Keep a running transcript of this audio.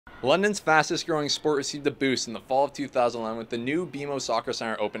London's fastest growing sport received a boost in the fall of 2011 with the new BMO Soccer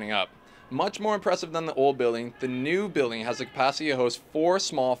Centre opening up. Much more impressive than the old building, the new building has the capacity to host 4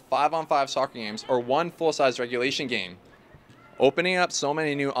 small 5-on-5 soccer games or 1 full-size regulation game. Opening up so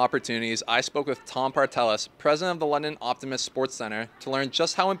many new opportunities, I spoke with Tom Partellis, president of the London Optimist Sports Centre, to learn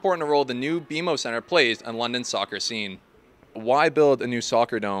just how important a role the new BMO Centre plays in London's soccer scene. Why build a new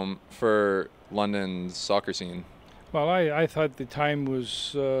soccer dome for London's soccer scene? Well, I thought the time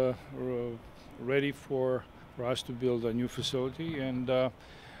was ready for us to build a new facility. And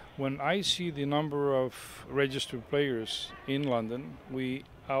when I see the number of registered players in London, we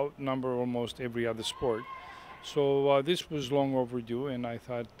outnumber almost every other sport. So this was long overdue, and I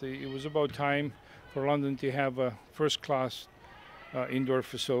thought it was about time for London to have a first-class indoor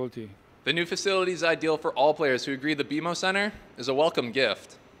facility. The new facility is ideal for all players who agree the BMO Centre is a welcome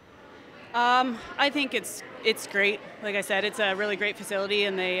gift. I think it's great. Like I said, it's a really great facility,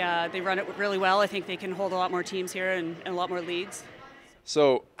 and they run it really well. I think they can hold a lot more teams here and a lot more leagues.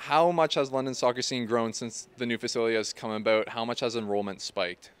 So how much has London's soccer scene grown since the new facility has come about? How much has enrollment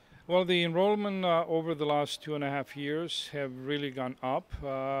spiked? Well, the enrollment over the last 2.5 years have really gone up.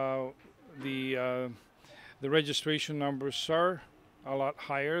 The registration numbers are a lot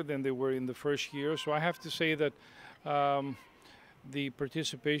higher than they were in the first year. So I have to say that the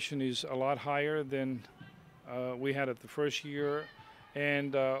participation is a lot higher than we had at the first year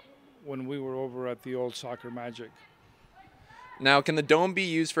and when we were over at the old Soccer Magic. Now, can the dome be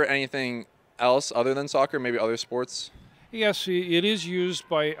used for anything else other than soccer, maybe other sports? Yes, it is used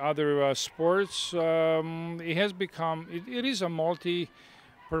by other sports. It has become, it is a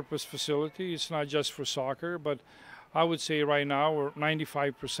multi-purpose facility. It's not just for soccer, but I would say right now we're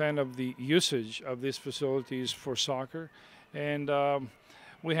 95% of the usage of this facility is for soccer. And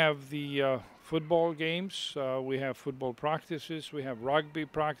we have the football games, we have football practices, we have rugby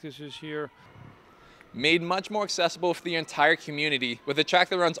practices here. Made much more accessible for the entire community, with a track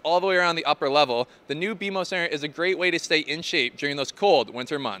that runs all the way around the upper level, the new BMO Centre is a great way to stay in shape during those cold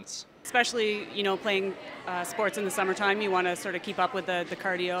winter months. Especially, playing sports in the summertime, you want to sort of keep up with the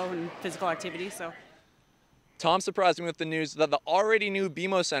cardio and physical activity. So. Tom surprised me with the news that the already new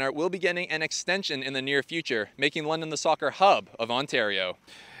BMO Centre will be getting an extension in the near future, making London the soccer hub of Ontario.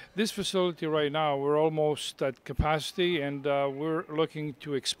 This facility right now, we're almost at capacity, and we're looking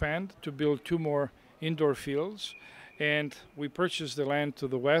to expand to build 2 more indoor fields, and we purchased the land to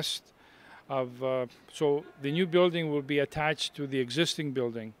the west of, so the new building will be attached to the existing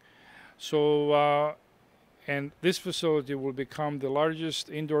building. So, and this facility will become the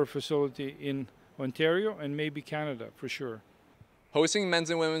largest indoor facility in Ontario and maybe Canada for sure. Hosting men's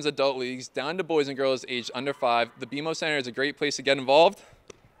and women's adult leagues down to boys and girls aged under 5, the BMO Centre is a great place to get involved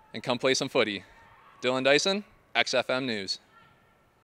and come play some footy. Dylan Dyson, XFM News.